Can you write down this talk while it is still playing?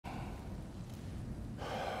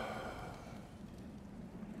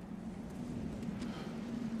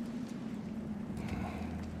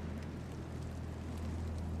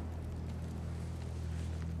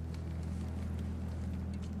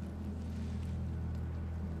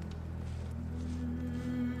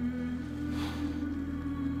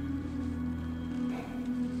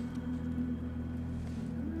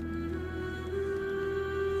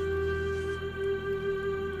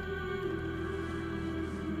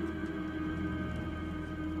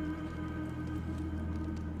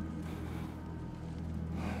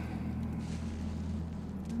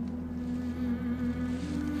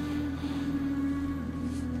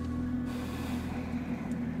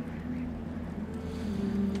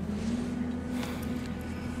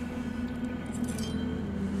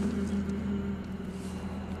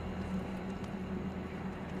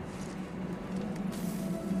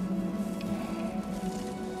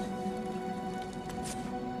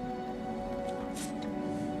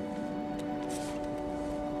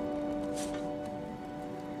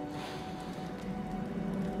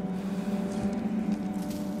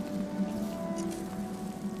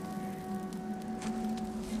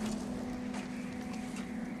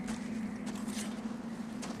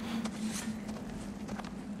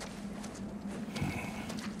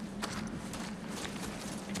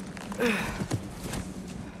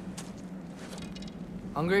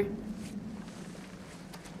Hungry?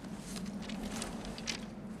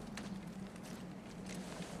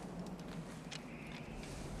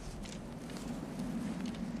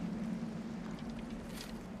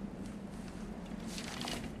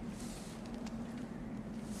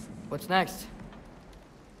 What's next?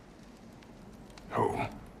 Home.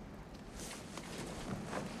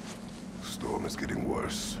 Storm is getting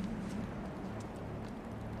worse.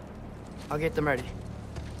 I'll get them ready.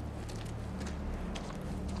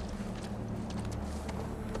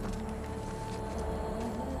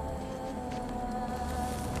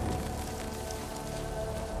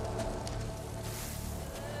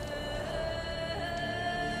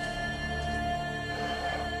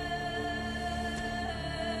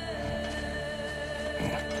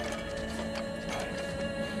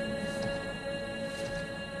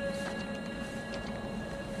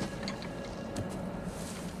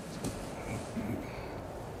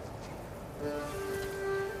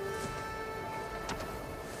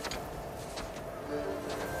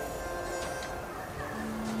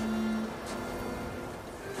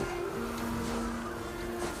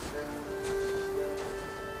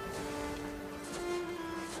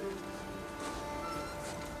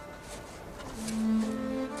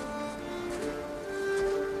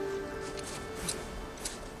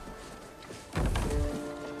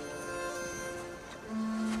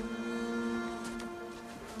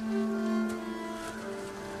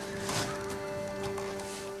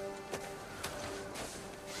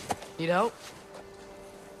 Need help?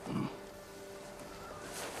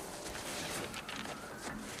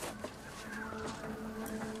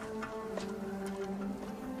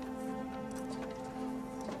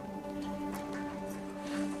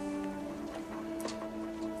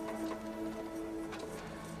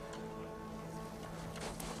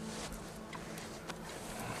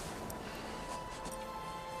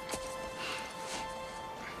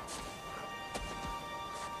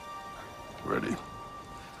 Ready?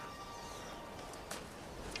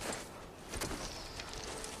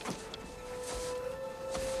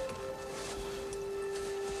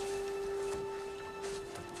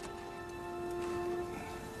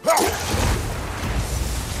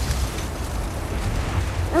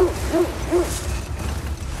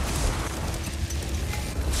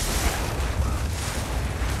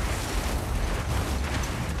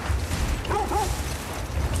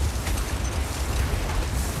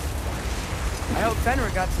 I hope Fenrir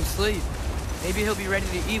got some sleep. Maybe he'll be ready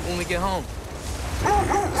to eat when we get home.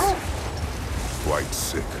 Quite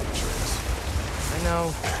sick, Trace. I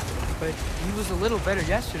know, but he was a little better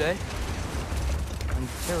yesterday.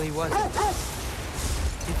 Until he wasn't.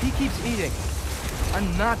 If he keeps eating,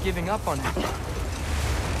 I'm not giving up on him.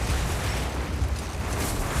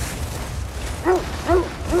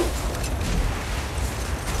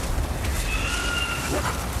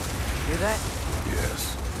 Hear that?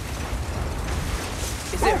 Yes.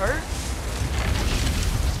 Is it her?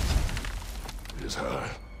 It is her.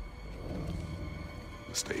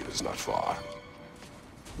 The state is not far.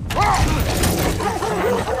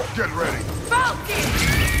 Get ready! Falcon!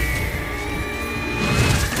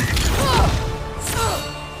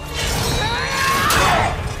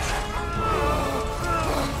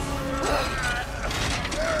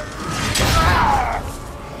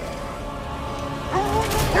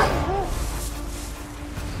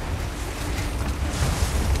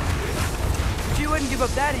 She wouldn't give up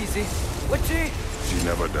that easy, would she? She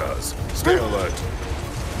never does. Stay alert.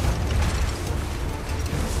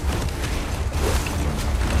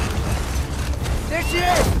 There she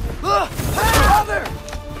is! Father!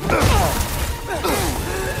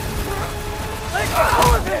 Let go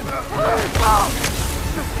of him!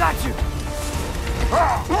 Got you!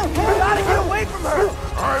 You gotta get away from her!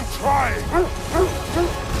 I'm trying!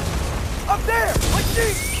 Up there! What's she?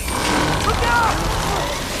 Look out!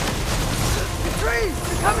 The trees!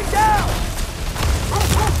 They're coming down!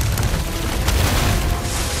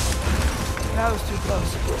 That was too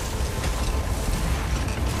close.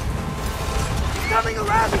 Coming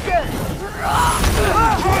around again!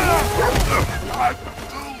 I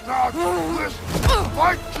do not wish to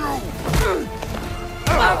fight you!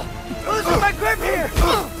 Losing my grip here!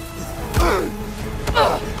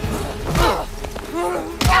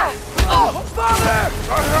 Father!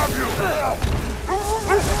 I have you!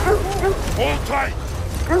 Hold tight!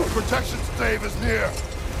 The protection stave is near!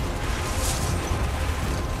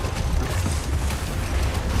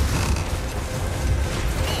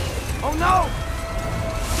 Oh no!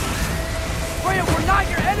 Freya, we're not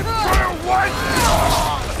your enemy! Freya, what?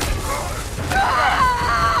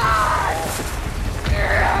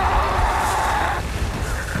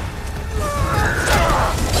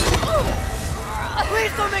 Please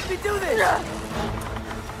me do this!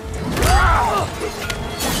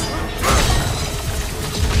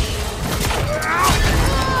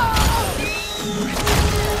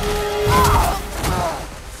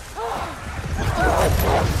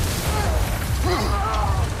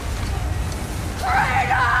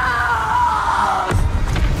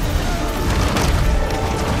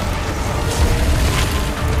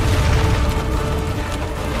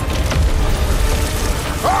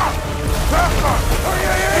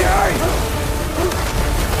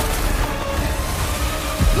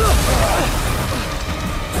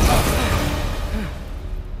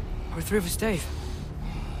 We're through for Stave.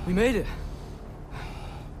 We made it.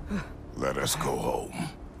 Let us go home.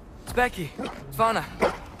 It's Becky. Svana.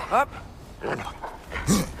 Up. I'm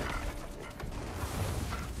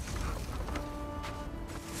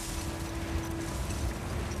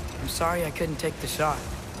sorry I couldn't take the shot.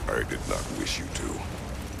 I did not wish you to.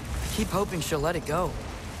 I keep hoping she'll let it go.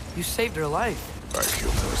 You saved her life. I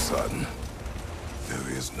killed her son.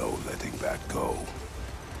 There is no letting that go.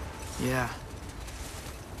 Yeah.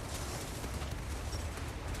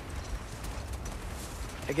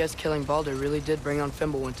 I guess killing Baldur really did bring on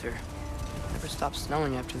Fimbulwinter. Never stopped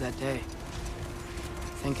snowing after that day.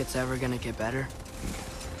 Think it's ever gonna get better?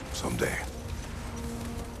 Someday.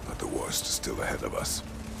 But the worst is still ahead of us.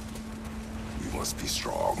 We must be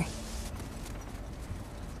strong.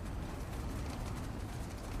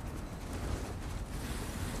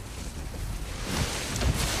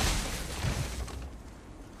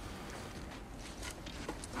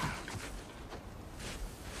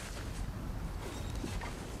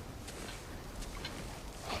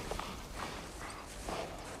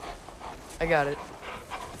 I got it.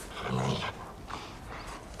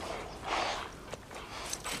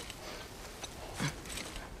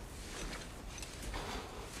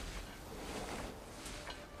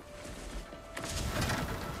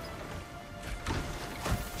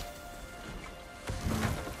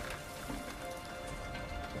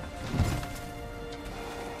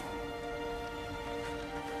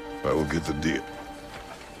 I will get the deal.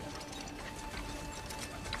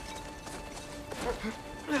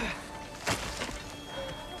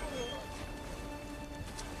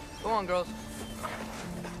 Go on, girls.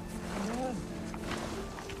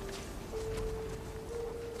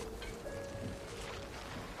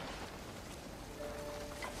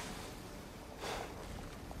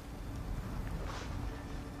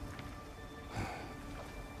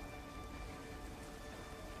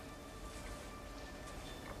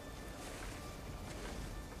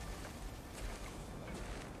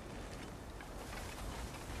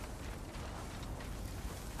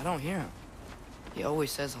 I don't hear him. He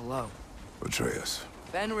always says hello. Atreus.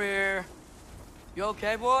 Fenrir. You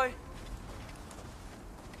okay, boy?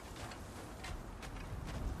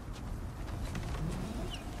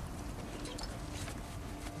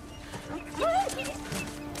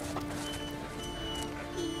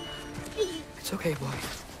 It's okay, boy.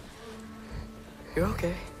 You're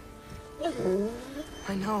okay.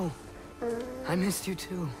 I know. I missed you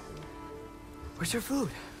too. Where's your food?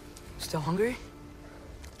 Still hungry?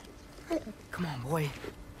 Come on, boy.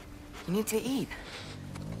 You need to eat.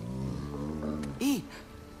 Eat.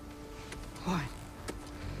 What?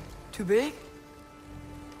 Too big?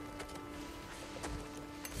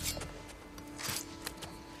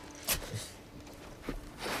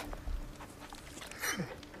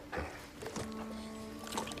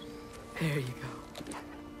 There you go.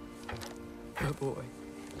 Good boy.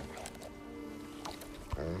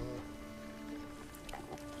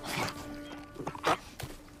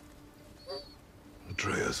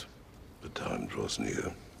 Atreus, the time draws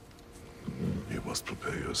near. You must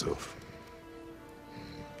prepare yourself.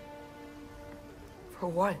 For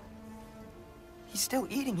what? He's still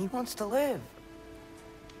eating. He wants to live.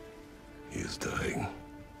 He is dying.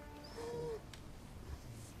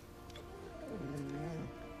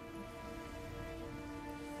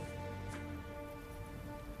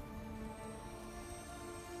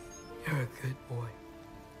 You're a good boy.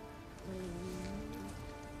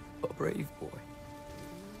 A brave boy.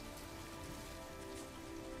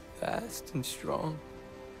 Fast and strong.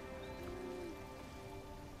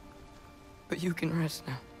 But you can rest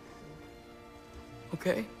now.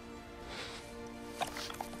 Okay?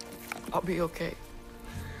 I'll be okay.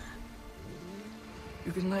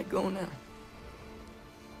 You can let go now.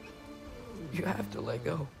 You have to let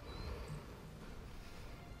go.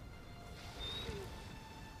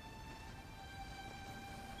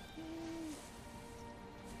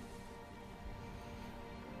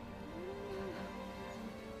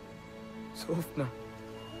 Sofna.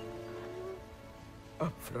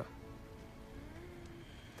 Afra.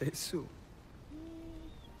 Tesu.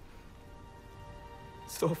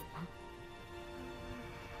 Sofna.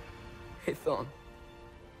 Hey, Thon.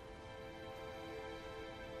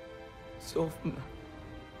 Sofna.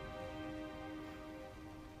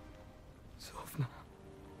 Sofna.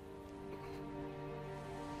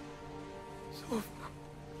 Sofna.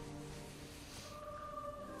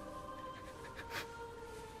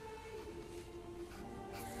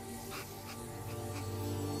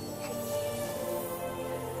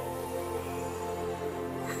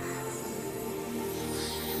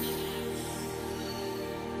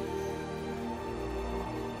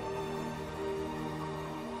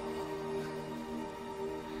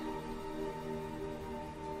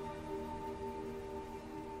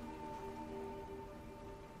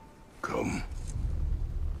 Come.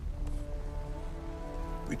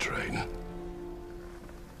 We train.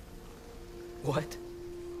 What?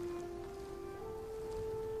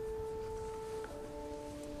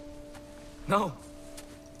 No.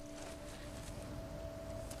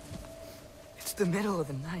 It's the middle of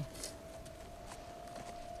the night.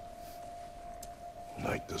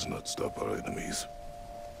 Night does not stop our enemies.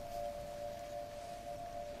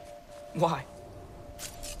 Why?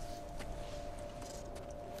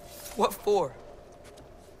 What for?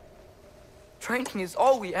 Training is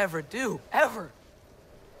all we ever do, ever.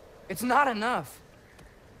 It's not enough.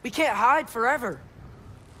 We can't hide forever.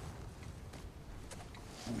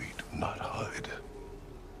 We do not hide.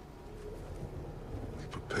 We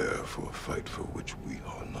prepare for a fight for which we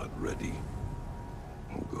are not ready.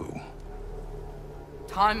 We'll go.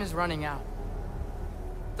 Time is running out.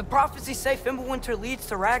 The prophecies say Fimbulwinter leads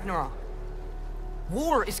to Ragnarok.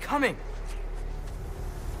 War is coming.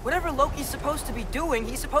 Whatever Loki's supposed to be doing,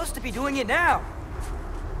 he's supposed to be doing it now.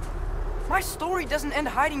 My story doesn't end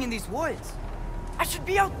hiding in these woods. I should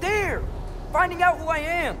be out there, finding out who I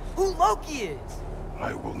am, who Loki is.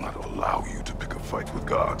 I will not allow you to pick a fight with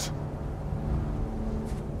gods.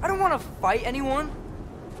 I don't want to fight anyone.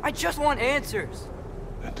 I just want answers.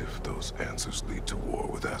 And if those answers lead to war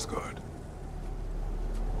with Asgard?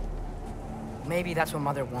 Maybe that's what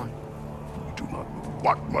Mother wanted. We do not know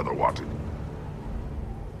what Mother wanted.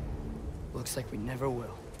 Looks like we never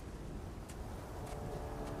will.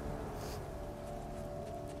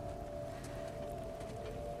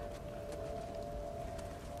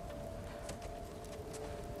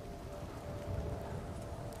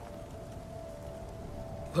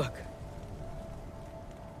 Look.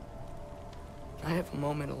 Can I have a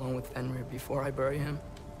moment alone with Fenrir before I bury him?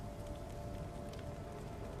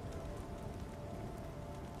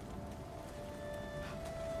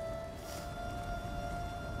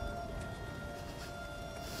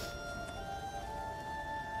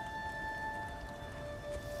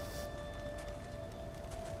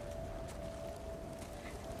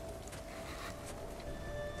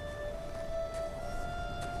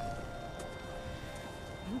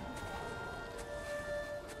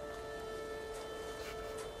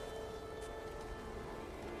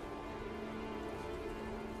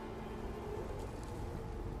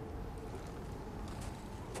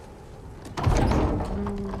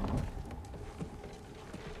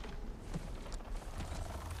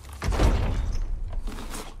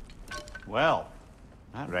 Well,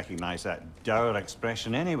 I recognize that dour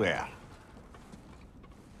expression anywhere.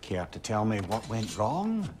 Care to tell me what went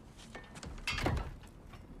wrong?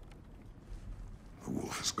 The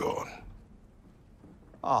wolf is gone.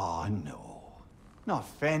 Oh, no. Not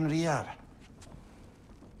Fenrir.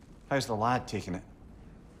 How's the lad taking it?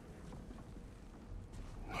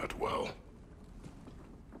 Not well.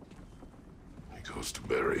 He goes to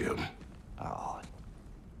bury him. Oh,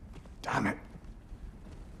 damn it.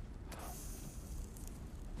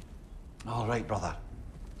 All right, brother.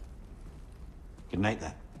 Good night,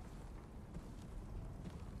 then.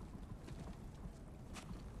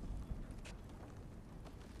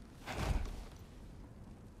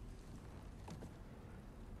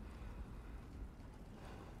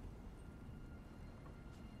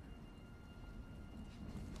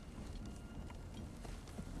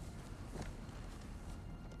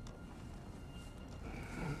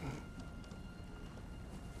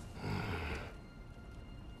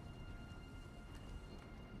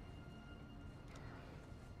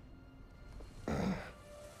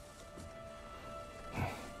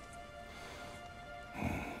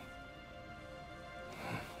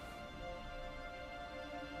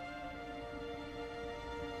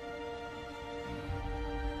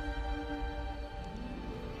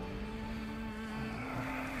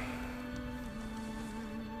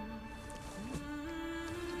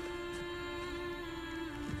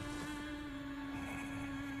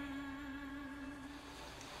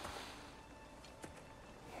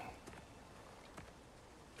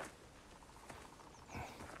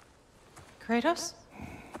 Kratos?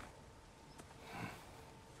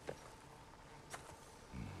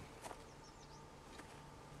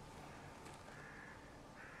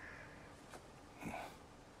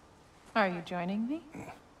 Are you joining me?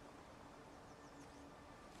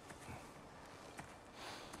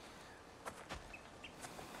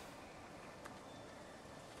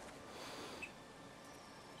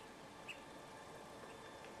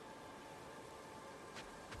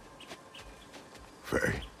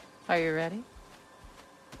 Faye. Are you ready?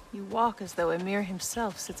 You walk as though Emir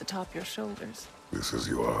himself sits atop your shoulders. This is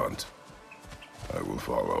your hunt. I will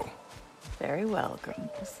follow. Very well,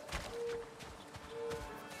 Kratos.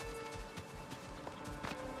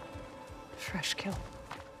 Fresh kill.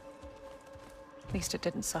 At least it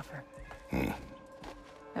didn't suffer.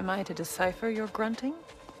 Am I to decipher your grunting?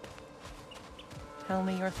 Tell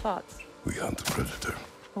me your thoughts. We hunt a predator.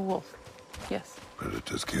 A wolf. Yes.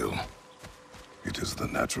 Predators kill. It is the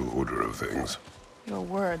natural order of things. Your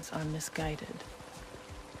words are misguided.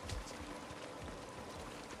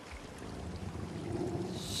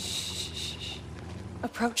 Shh.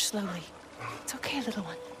 Approach slowly. It's okay, little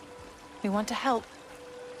one. We want to help.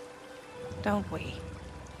 Don't we?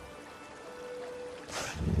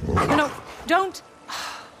 No, don't!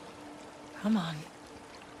 Come on.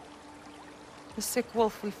 The sick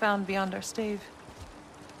wolf we found beyond our stave.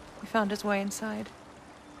 He found his way inside.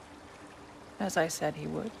 As I said he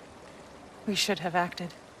would. We should have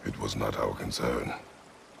acted. It was not our concern.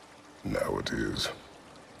 Now it is.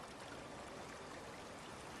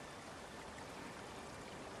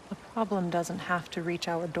 The problem doesn't have to reach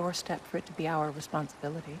our doorstep for it to be our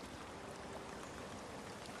responsibility.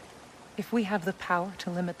 If we have the power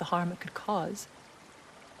to limit the harm it could cause,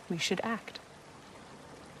 we should act.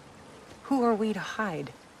 Who are we to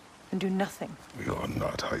hide and do nothing? We are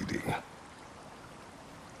not hiding.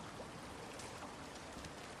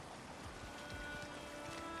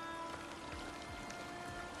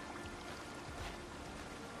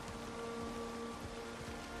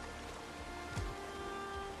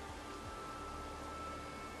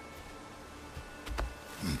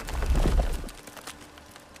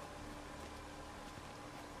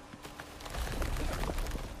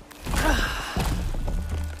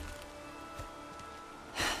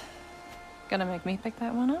 Gonna make me pick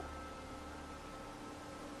that one up?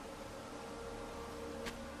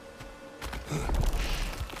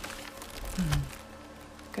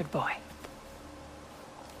 Good boy.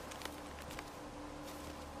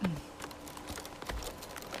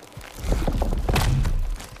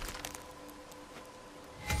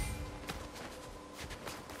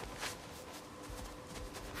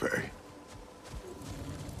 Faye.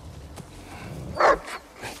 Faye.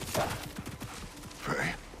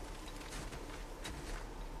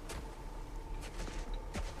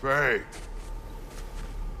 Faye.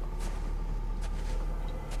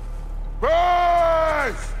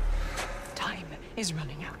 Faye! Time is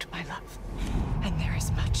running out, my love. And there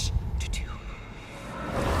is much to do.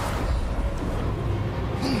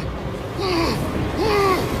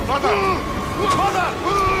 Mother! Mother!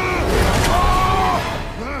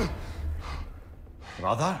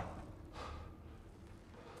 Brother?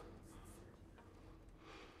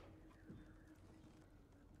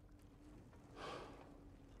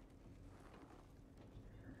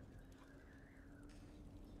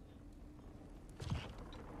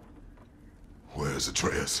 Where's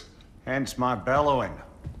Atreus? Hence my bellowing.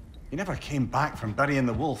 He never came back from burying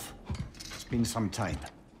the wolf. It's been some time.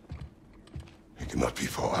 He cannot be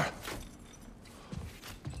far.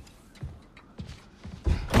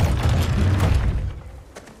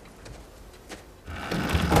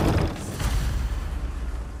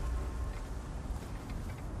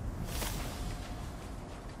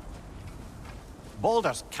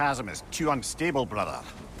 Baldur's Chasm is too unstable, brother.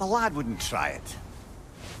 The lad wouldn't try it.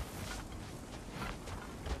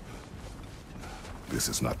 This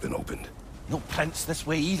has not been opened. No prints this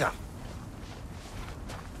way either.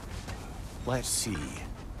 Let's see.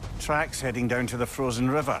 Tracks heading down to the frozen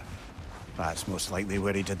river. That's most likely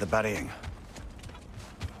where he did the burying.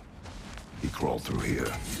 He crawled through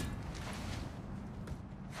here.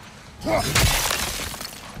 You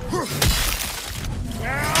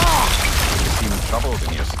seem troubled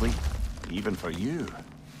in your sleep. Even for you.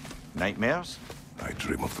 Nightmares? I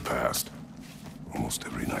dream of the past. Almost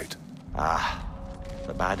every night. Ah,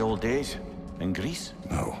 the bad old days? In Greece?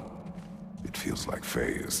 No. It feels like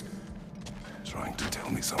Faye is trying to tell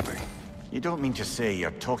me something. You don't mean to say you're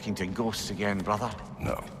talking to ghosts again, brother?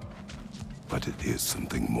 No. But it is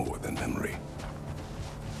something more than memory.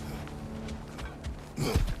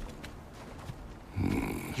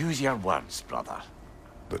 Use your words, brother.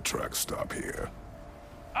 The tracks stop here.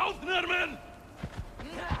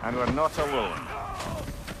 And we're not alone.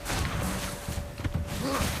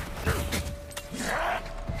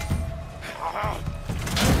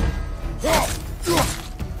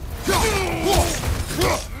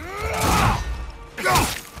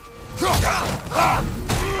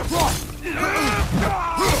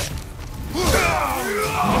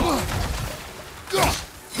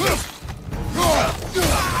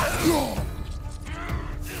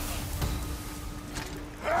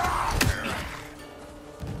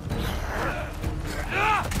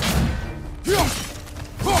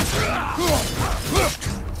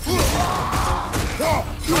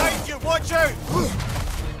 Watch out!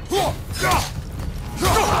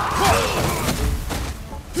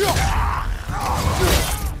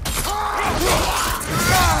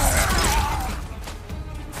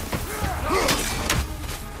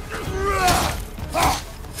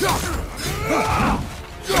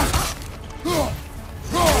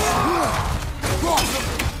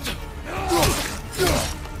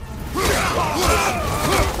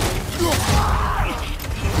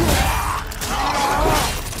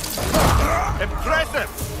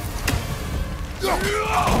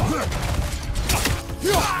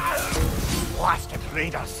 Blasted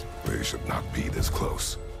raiders! They should not be this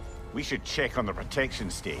close. We should check on the protection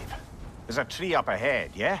stave. There's a tree up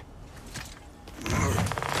ahead, yeah?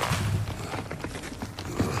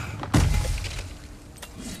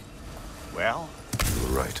 Well?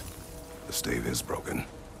 You're right. The stave is broken.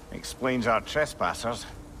 Explains our trespassers.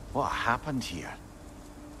 What happened here?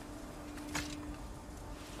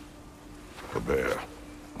 A bear.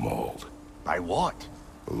 Mauled. By what?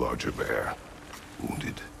 A larger bear.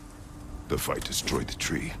 Wounded. The fight destroyed the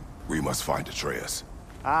tree. We must find Atreus.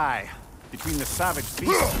 Aye. Between the savage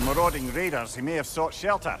beasts and marauding raiders, he may have sought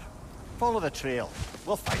shelter. Follow the trail.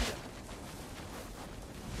 We'll find him.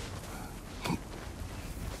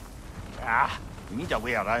 We need a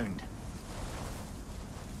way around.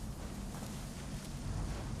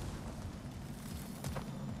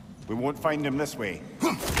 We won't find him this way.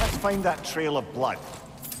 Let's find that trail of blood.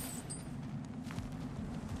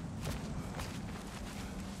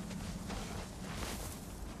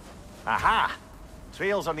 Aha!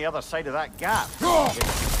 Trail's on the other side of that gap. If you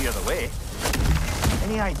can clear the way.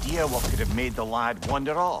 Any idea what could have made the lad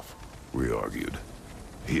wander off? We argued.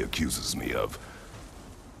 He accuses me of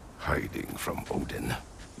hiding from Odin.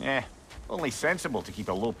 Only sensible to keep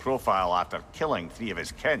a low profile after killing 3 of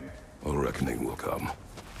his kin. A reckoning will come.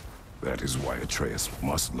 That is why Atreus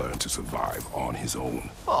must learn to survive on his own.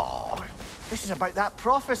 Oh, this is about that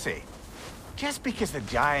prophecy. Just because the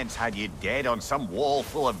giants had you dead on some wall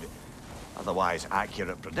full of otherwise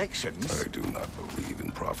accurate predictions. I do not believe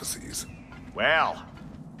in prophecies. Well,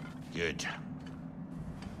 good.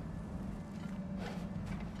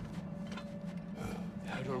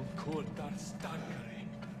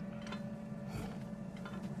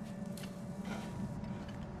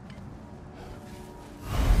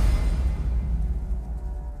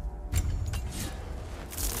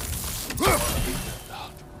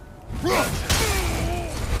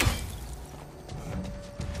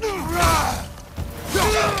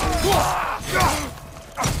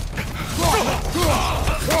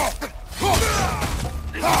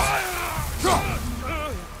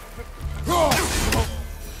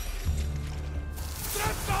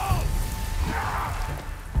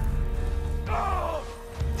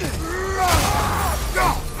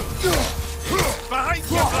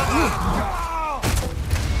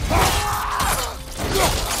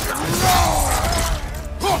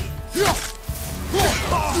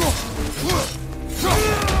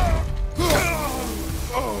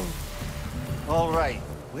 All right,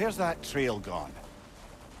 where's that trail gone?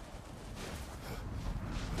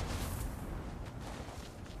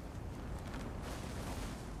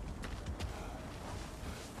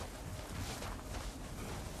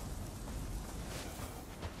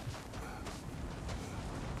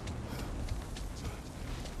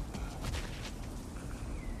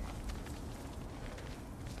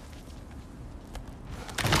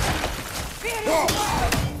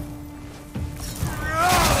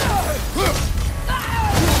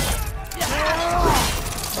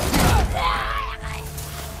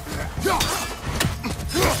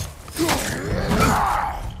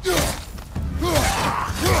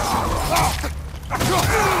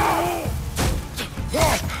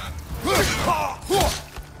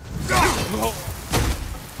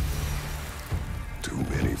 Too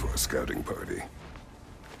many for a scouting party.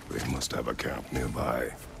 They must have a camp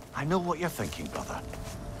nearby. I know what you're thinking, brother.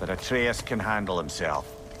 But Atreus can handle himself.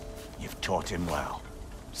 You've taught him well.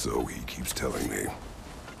 So he keeps telling me.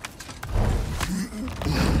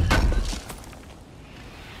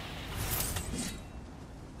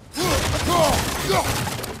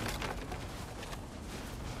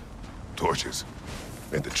 Torches.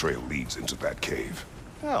 And the trail leads into that cave.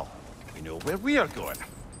 Well, we know where we are going.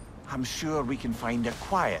 I'm sure we can find a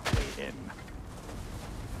quiet way in.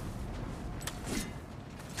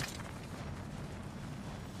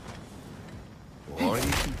 Or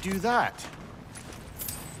you could do that.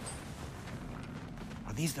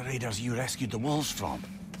 Are these the raiders you rescued the wolves from?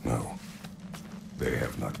 No. They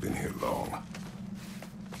have not been here long.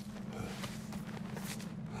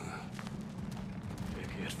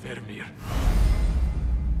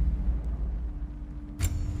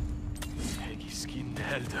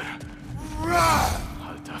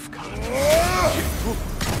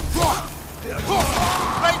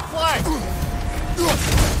 Right flank!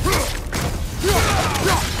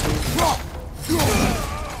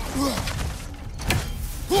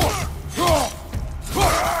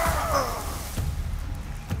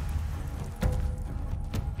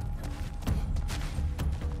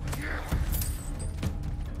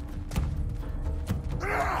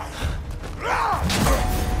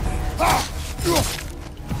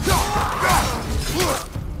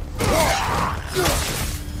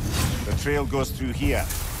 The trail goes through here,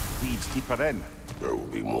 leads deeper in. There will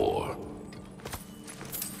be more.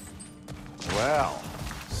 Well,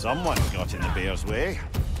 someone got in the bear's way.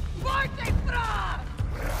 Fire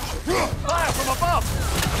from above!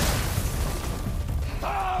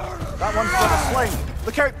 That one's got a sling.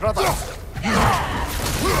 Look out, brother!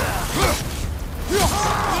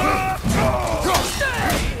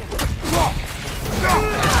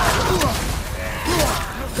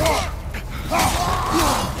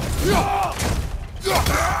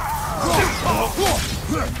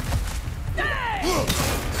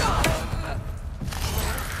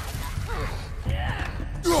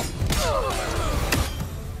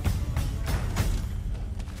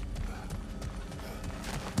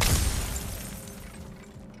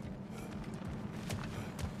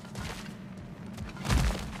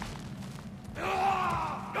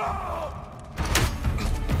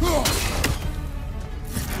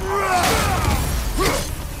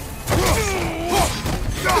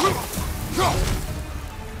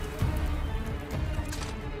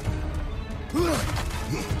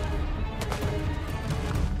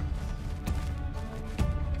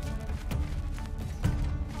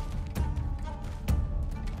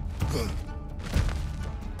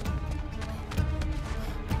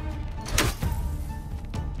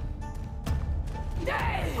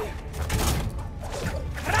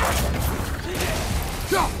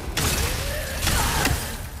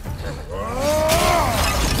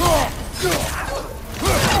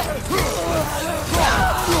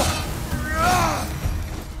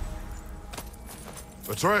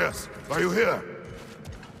 Atreus, are you here?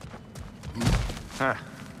 Huh.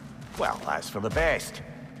 Well, that's for the best.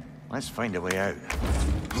 Let's find a way out.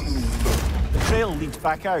 The trail leads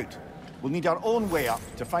back out. We'll need our own way up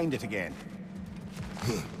to find it again.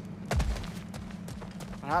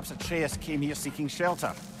 Perhaps Atreus came here seeking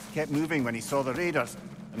shelter. Kept moving when he saw the raiders,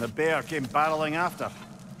 and the bear came barreling after.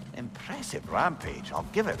 Impressive rampage, I'll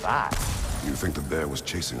give it that. You think the bear was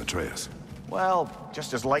chasing Atreus? Well,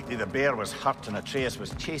 just as likely the bear was hurt and Atreus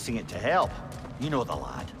was chasing it to help. You know the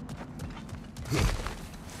lad.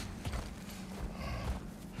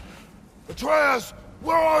 Atreus,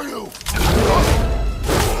 where are you?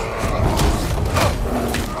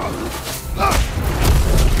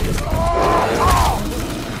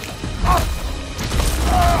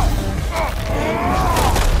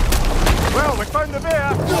 Well, we found the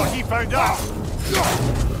bear, or he found us.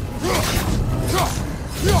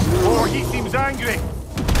 Or he seems angry.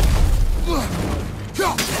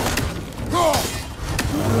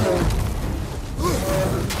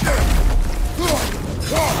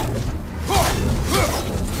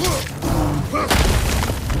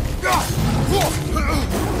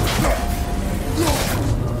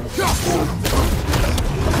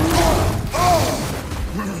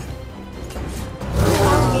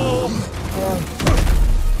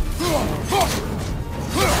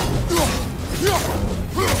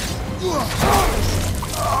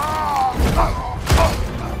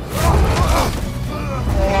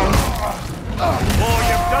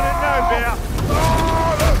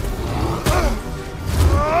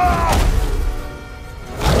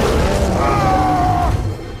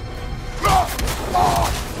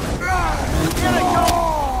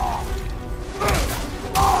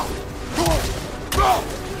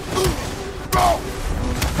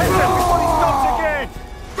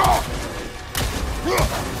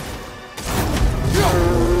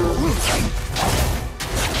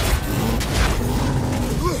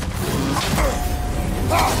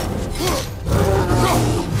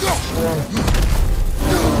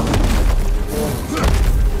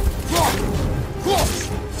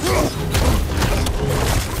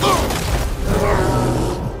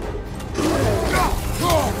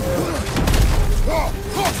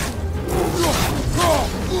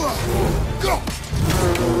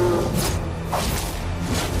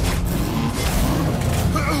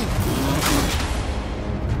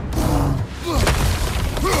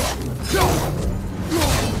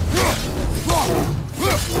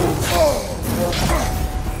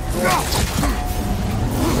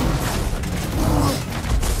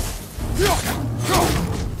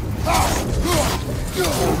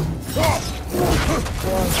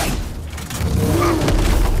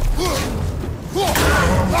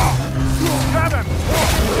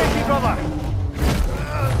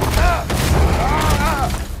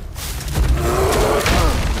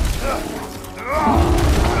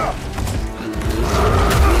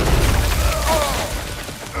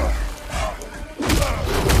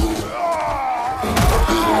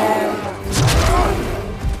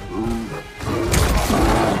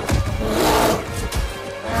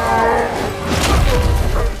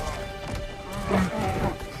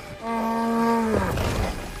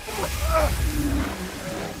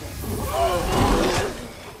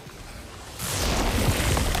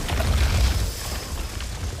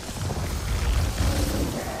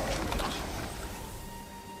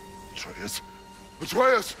 Atreus!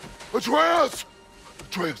 Atreus! Atreus!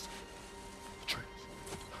 Atreus! Atreus!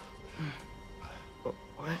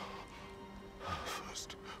 What?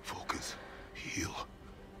 First, focus. Heal.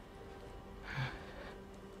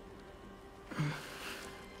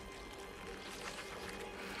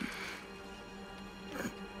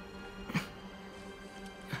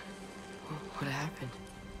 What happened?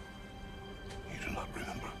 You do not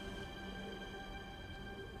remember.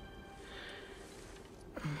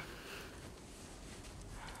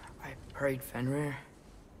 I prayed Fenrir.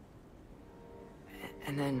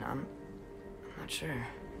 And then I'm not sure.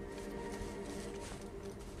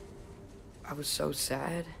 I was so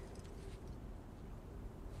sad.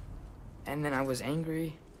 And then I was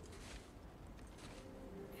angry.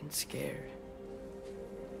 And scared.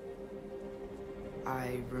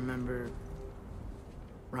 I remember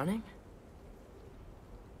running.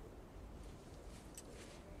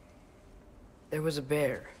 There was a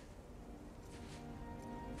bear.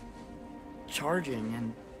 Charging,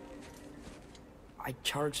 and I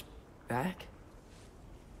charged back?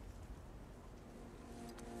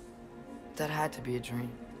 That had to be a dream.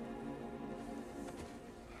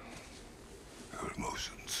 Your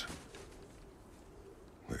emotions.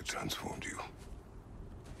 They transformed you.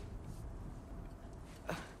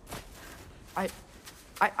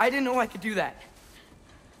 I didn't know I could do that.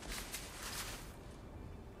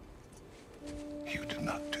 You did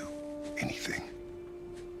not do anything.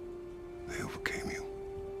 They overcame you.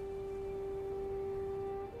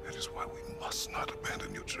 That is why we must not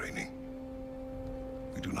abandon your training.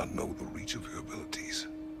 We do not know the reach of your abilities.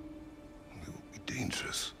 We will be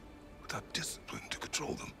dangerous without discipline to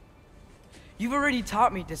control them. You've already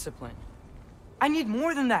taught me discipline. I need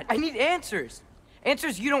more than that. I need answers.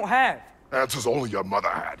 Answers you don't have. Answers only your mother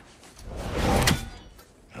had.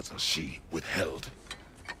 Answers she withheld.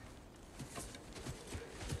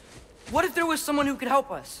 What if there was someone who could help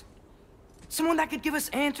us? Someone that could give us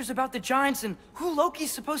answers about the giants and who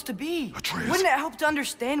Loki's supposed to be. Atreus. Wouldn't it help to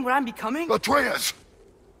understand what I'm becoming? Atreus!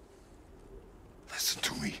 Listen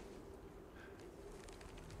to me.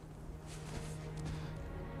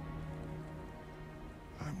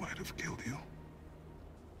 I might have killed you.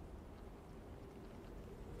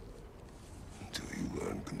 Until you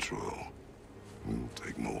learn control, we will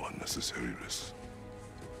take no unnecessary risks.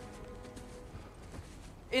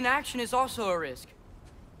 Inaction is also a risk.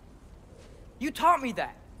 You taught me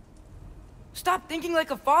that. Stop thinking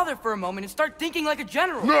like a father for a moment and start thinking like a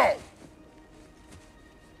general. No!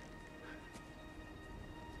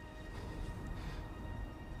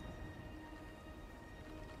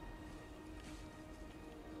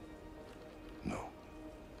 No.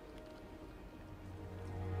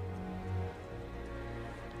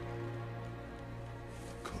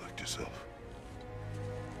 Collect yourself.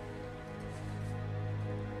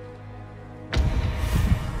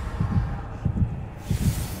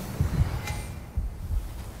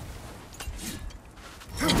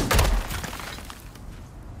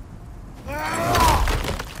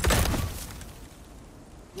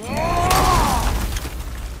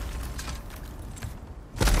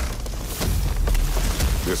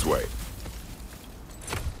 This way.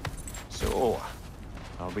 So,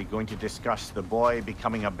 are we going to discuss the boy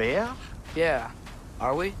becoming a bear? Yeah,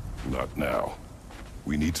 are we? Not now.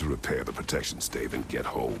 We need to repair the protection stave and get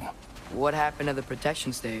home. What happened to the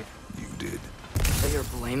protection stave? You did. So you're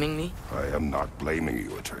blaming me? I am not blaming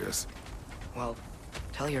you, Atreus. Well,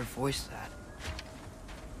 tell your voice that.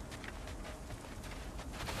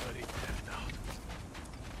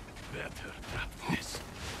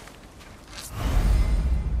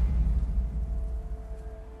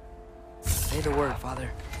 Say the word,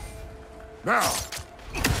 Father. Now!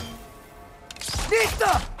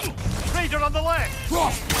 Nista! Raider on the left!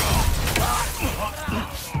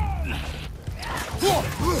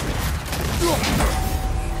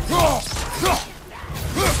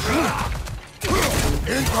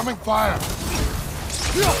 Incoming fire!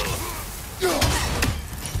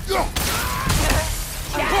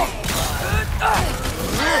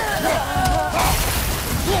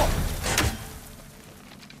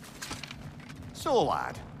 So,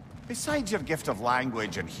 lad, besides your gift of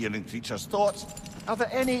language and hearing creatures' thoughts, are there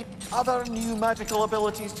any other new magical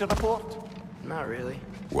abilities to report? Not really.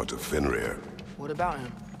 What of Fenrir? What about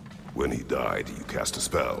him? When he died, you cast a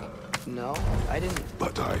spell. No, I didn't.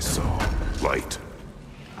 But I saw light.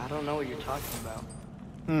 I don't know what you're talking about.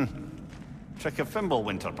 Trick of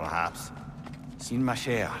Fimbulwinter, perhaps? Seen my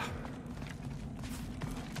share.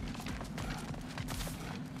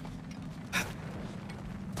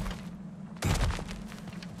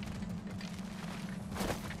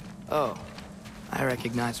 Oh, I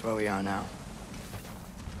recognize where we are now.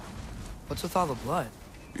 What's with all the blood?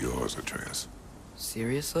 Yours, Atreus.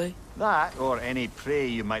 Seriously? That, or any prey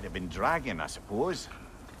you might have been dragging, I suppose.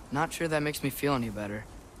 Not sure that makes me feel any better.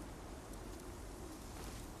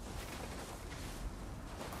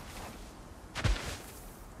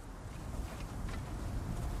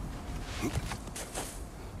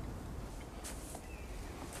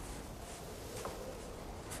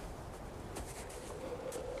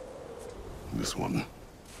 This one.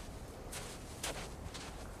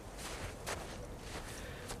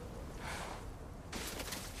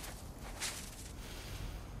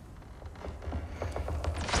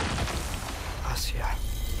 Asya.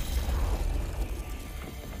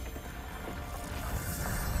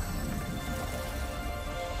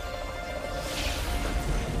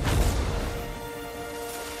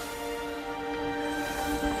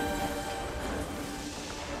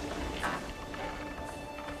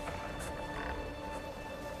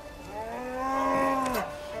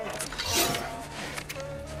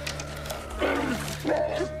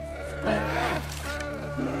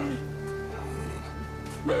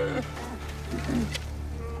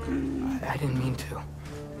 I didn't mean to.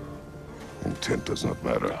 Intent does not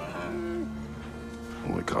matter.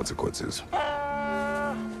 Only consequences.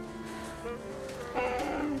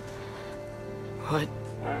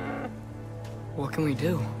 What can we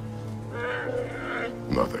do?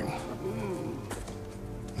 Nothing.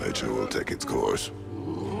 Nature will take its course.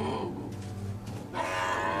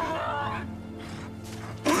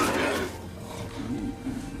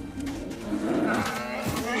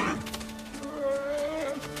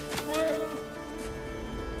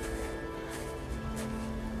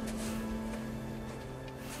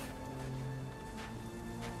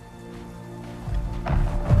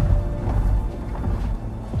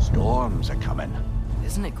 Storms are coming.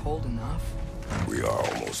 Isn't it cold enough? We are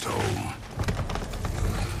almost home.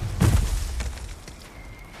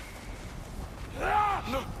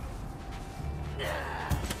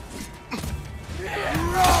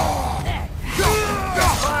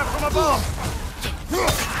 Fire from above!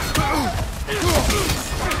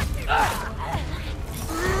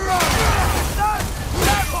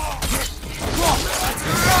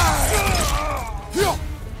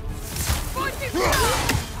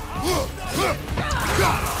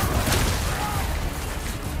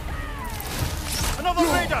 Another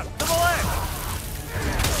raider! To the left!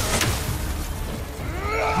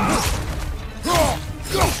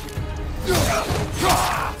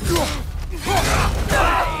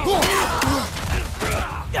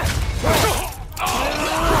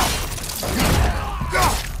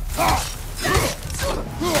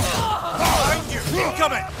 Behind you! Keep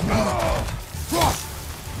coming!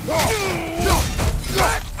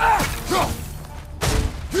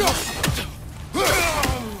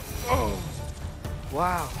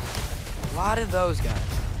 Wow. A lot of those guys.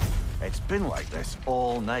 It's been like this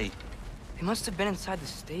all night. They must have been inside the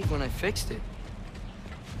stave when I fixed it.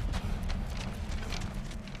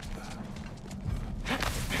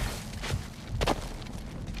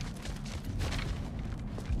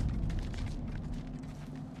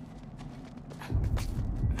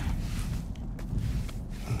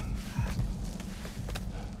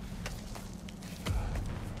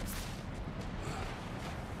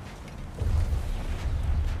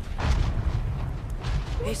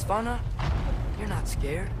 Hey, Svanna, you're not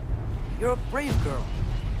scared. You're a brave girl.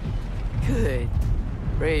 Good.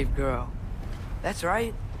 Brave girl. That's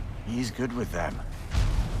right. He's good with them.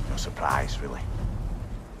 No surprise, really.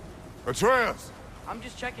 Atreus! I'm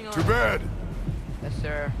just checking on... To bed! Yes,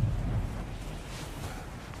 sir.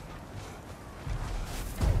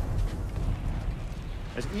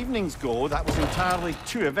 As evenings go, that was entirely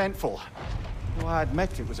too eventful. Though I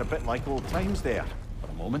admit it was a bit like old times there, for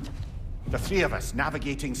a moment. The three of us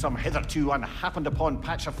navigating some hitherto unhappened-upon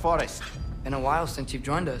patch of forest. Been a while since you've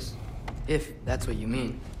joined us. If that's what you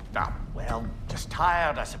mean. Ah, well, just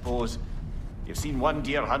tired, I suppose. You've seen one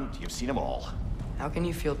deer hunt, you've seen them all. How can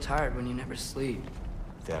you feel tired when you never sleep?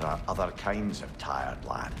 There are other kinds of tired,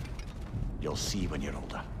 lad. You'll see when you're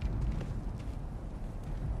older.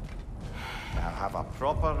 Now have a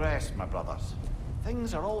proper rest, my brothers.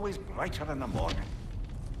 Things are always brighter in the morning.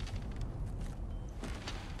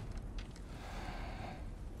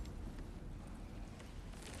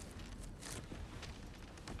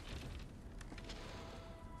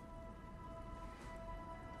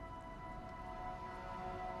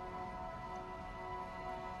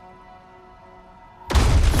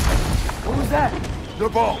 What was that? The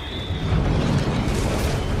ball!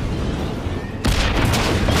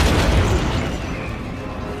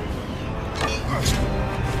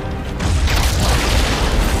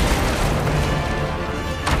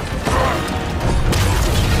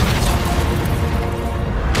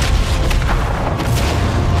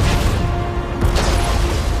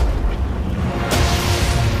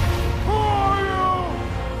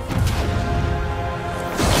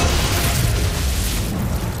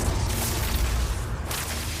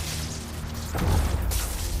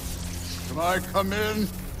 I come in?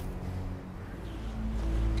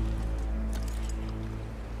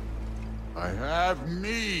 I have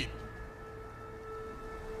mead.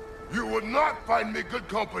 You would not find me good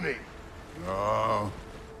company. No.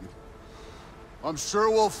 I'm sure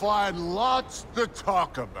we'll find lots to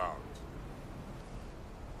talk about.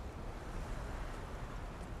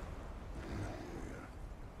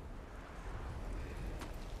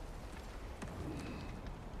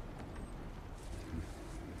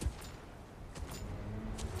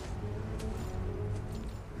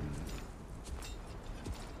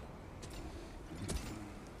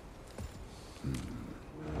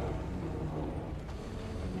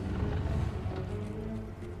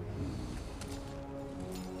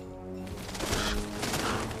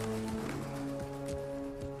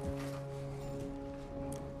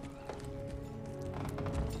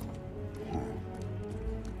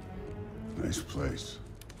 Nice place.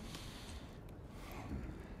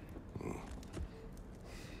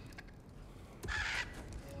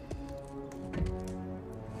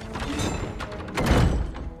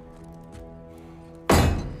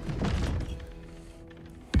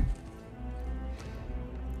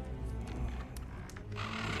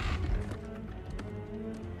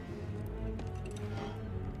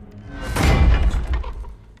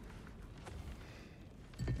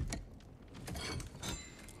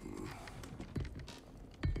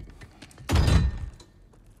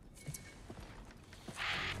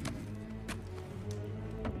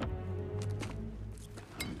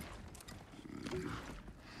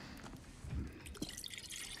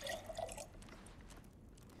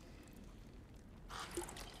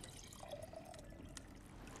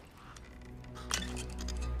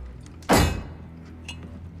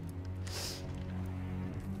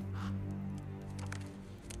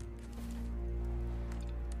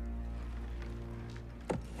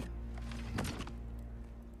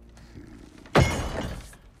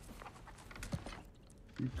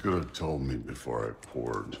 You could have told me before I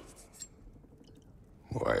poured.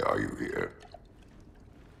 Why are you here?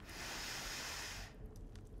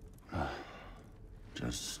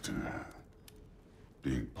 Just,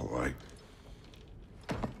 being polite.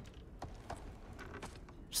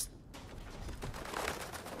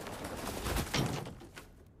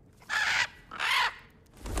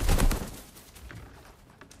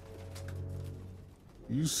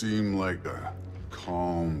 You seem like a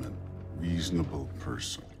calm and reasonable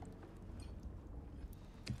person.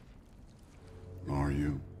 Are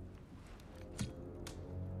you?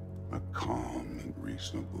 A calm and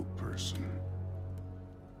reasonable person.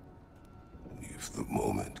 If the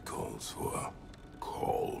moment calls for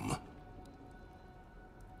calm.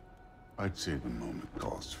 I'd say the moment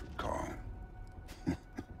calls for calm.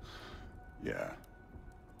 Yeah.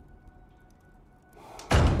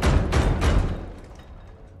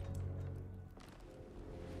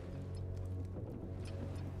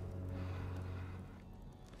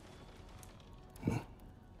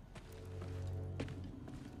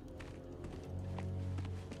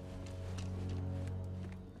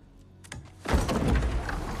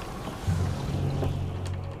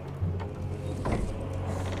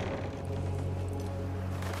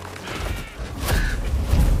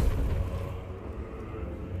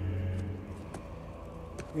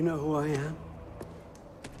 You know who I am?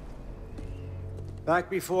 Back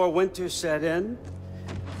before winter set in,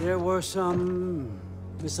 there were some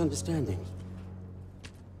misunderstandings.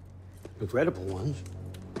 Regrettable ones.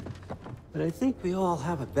 But I think we all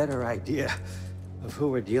have a better idea of who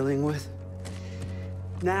we're dealing with.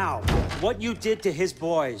 Now, what you did to his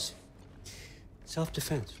boys.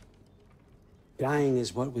 Self-defense. Dying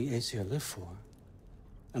is what we Aesir live for.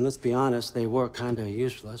 And let's be honest, they were kinda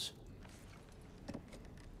useless.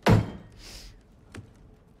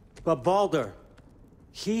 But Baldur,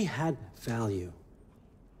 he had value.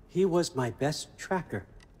 He was my best tracker,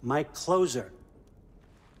 my closer.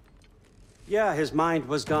 Yeah, his mind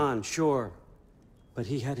was gone, sure. But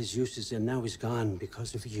he had his uses, and now he's gone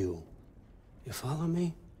because of you. You follow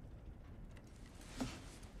me?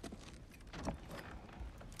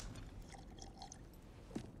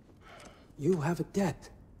 You have a debt.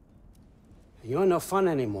 You're no fun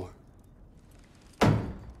anymore.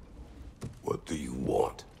 What do you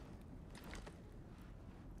want?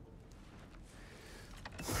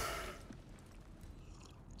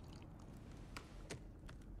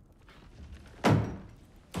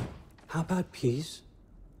 How about peace?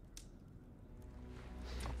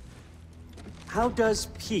 How does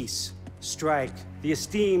peace strike the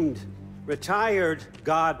esteemed, retired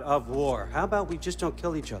god of war? How about we just don't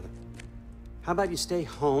kill each other? How about you stay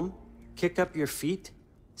home, kick up your feet,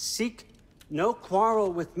 seek no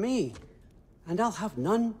quarrel with me, and I'll have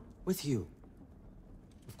none with you.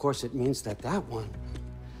 Of course, it means that that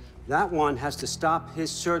one has to stop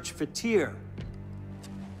his search for Tyr.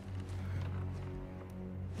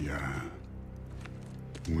 Yeah.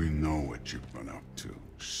 We know what you've been up to.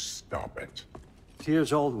 Stop it.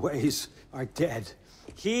 Tyr's old ways are dead.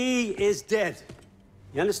 He is dead.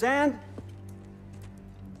 You understand?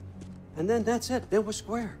 And then that's it. Then we're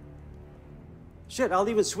square. Shit, I'll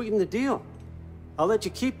even sweeten the deal. I'll let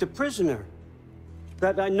you keep the prisoner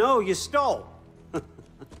that I know you stole.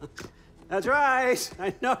 That's right.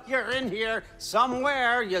 I know you're in here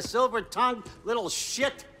somewhere, you silver-tongued little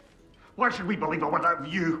shit. Why should we believe a word of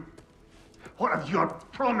you? What have your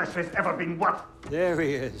promises ever been worth? There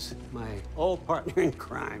he is, my old partner in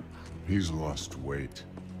crime. He's lost weight.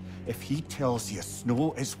 If he tells you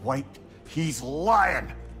snow is white, he's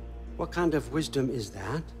lying. What kind of wisdom is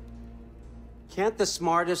that? Can't the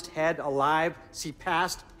smartest head alive see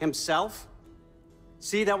past himself?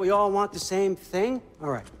 See that we all want the same thing? All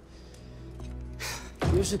right.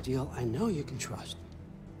 Here's a deal I know you can trust.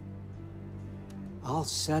 I'll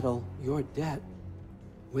settle your debt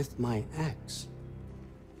with my ex.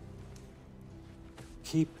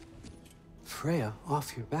 Keep Freya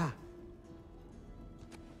off your back.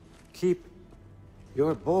 Keep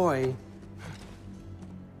your boy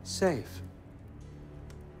safe.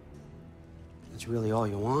 That's really all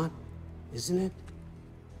you want, isn't it?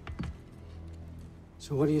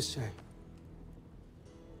 So what do you say?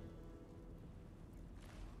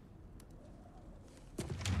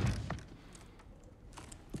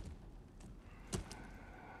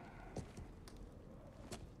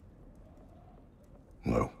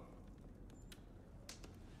 No.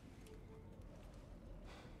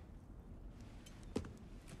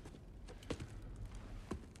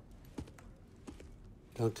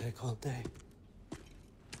 Don't take all day.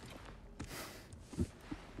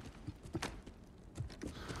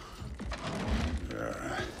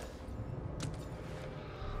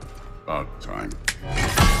 About time.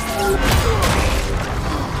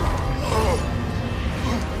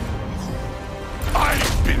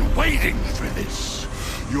 I've been waiting for this.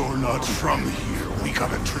 You're not from here. We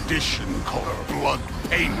got a tradition called blood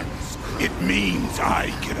payments. It means I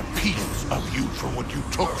get a piece of you for what you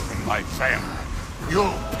took from my family.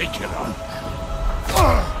 You'll pick it up.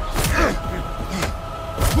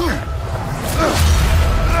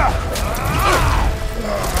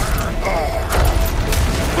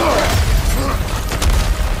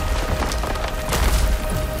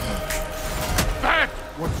 That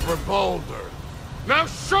was for Baldur. Now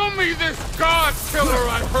show me this god killer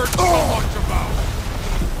I've heard so much about.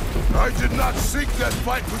 I did not seek that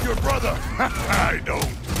fight with your brother. I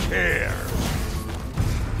don't care.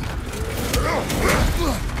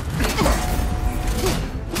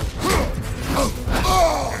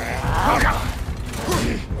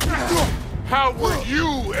 How were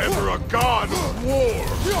you ever a god of war?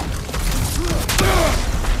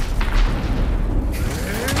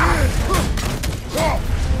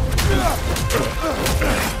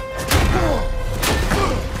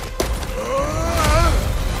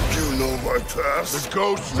 You know my task? The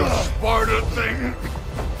ghost of Sparta thing?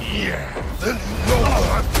 Yeah. Then you know what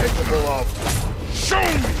I'm capable of. Show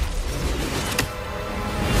me!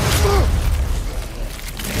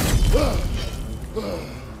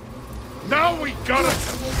 Now we gotta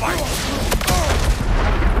fight!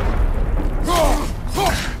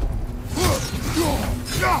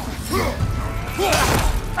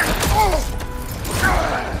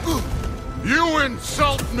 You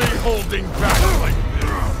insult me holding back like this!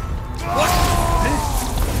 What's this?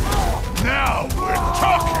 Now we're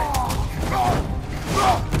talking!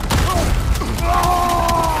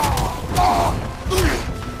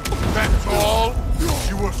 That's all?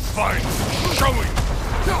 You were fine showing!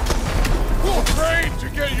 Afraid to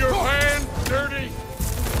get your hands dirty?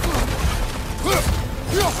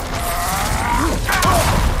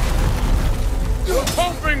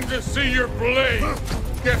 Hoping to see your blade.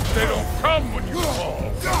 Guess they don't come when you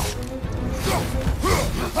call.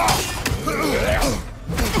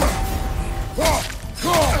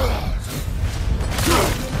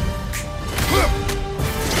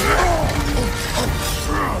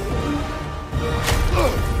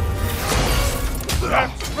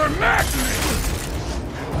 That's for Magnus!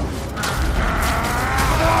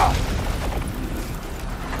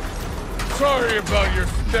 Sorry about your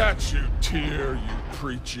statue, Tyr, you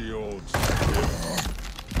preachy old stiff.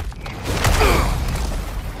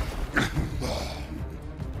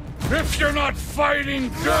 If you're not fighting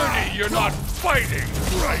dirty, you're not fighting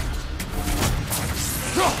right.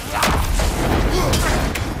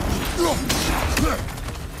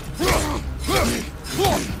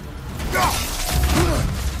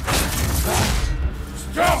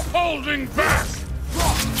 holding back!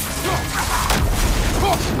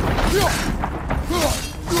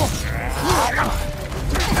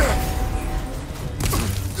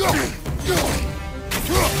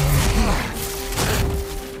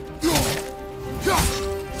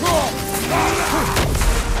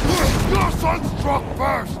 Your son struck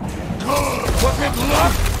first! Good! Was it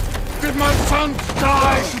luck? Did my sons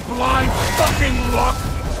die to blind fucking luck?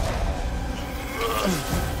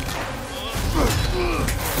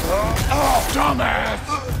 Dumbass!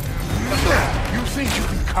 You think you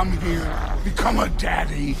can come here, become a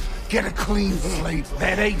daddy, get a clean slate?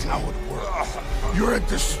 That ain't how it works. You're a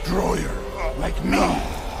destroyer, like me.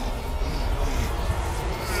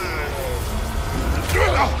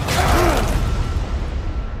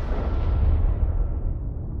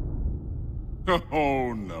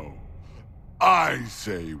 Oh no. I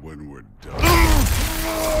say when we're done.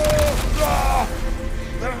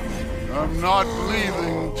 I'm not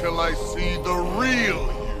leaving till I see the real you.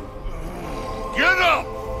 Get up!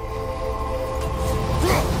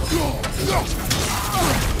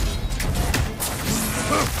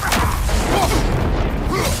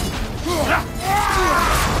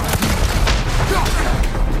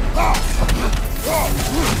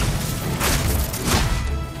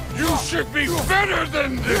 You should be better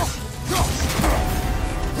than this!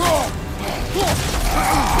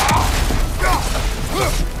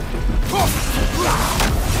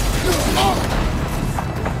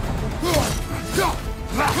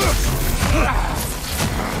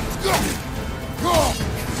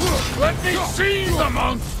 Let me see the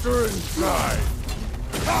monster inside!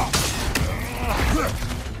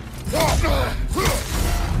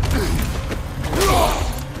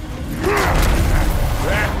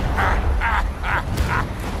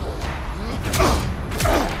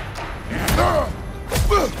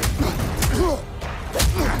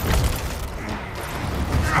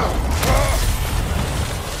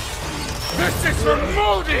 This is for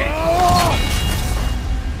Modi!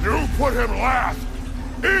 You put him last,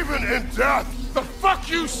 even in death. The fuck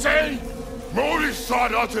you say? Modi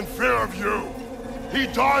sought us in fear of you. He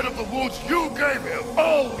died of the wounds you gave him.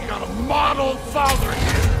 Oh, we got a model father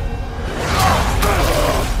here!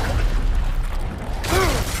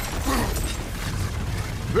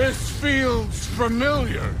 This feels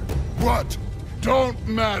familiar. What? Don't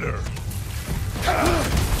matter.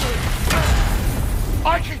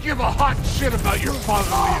 I could give a hot shit about your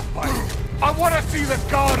fatherly advice. I want to see the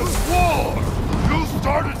god of war! You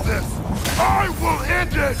started this! I will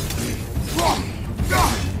end it!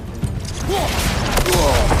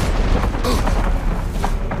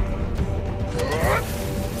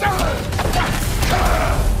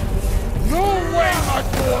 No way, my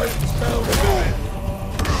boy!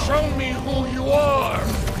 Show me who you are!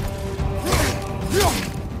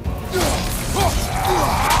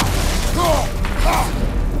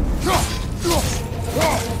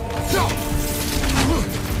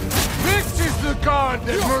 This is the god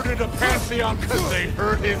that murdered a pantheon because they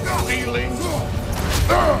hurt his feelings?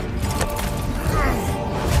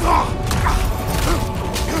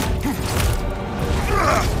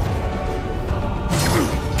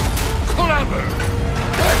 Clever!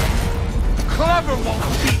 Clever won't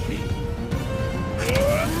beat me!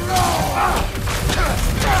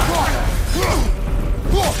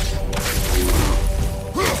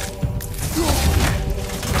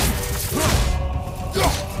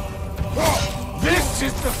 This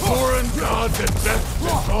is the foreign god that best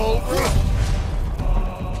dissolves.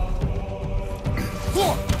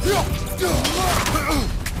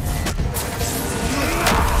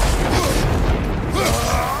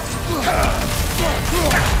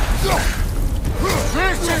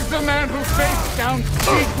 This is the man who faced down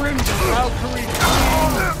Siegfried the Valkyrie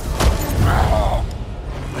Queen.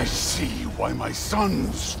 I see why my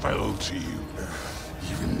sons fell to you.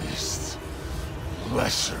 Even this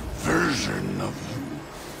lesser version of you.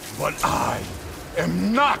 But I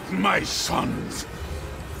am not my sons.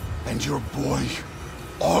 And your boy,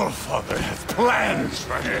 Allfather, has plans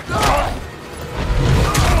for him.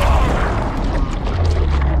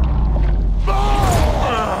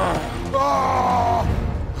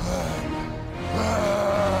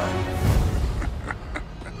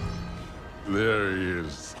 There he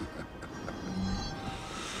is.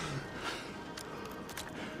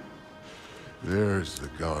 There's the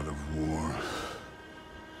god of war.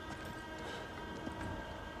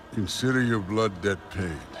 Consider your blood debt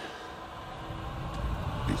paid.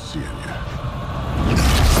 Be seeing ya.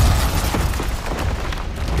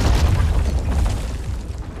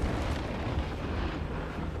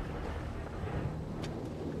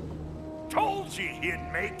 Told you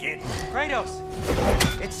he'd make it. Kratos!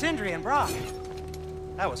 It's Sindri and Brock.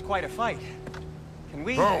 That was quite a fight. Can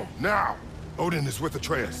we... Go, now! Odin is with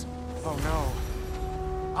Atreus. Oh,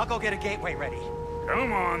 no. I'll go get a gateway ready.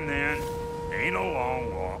 Come on, then. Ain't a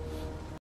long walk.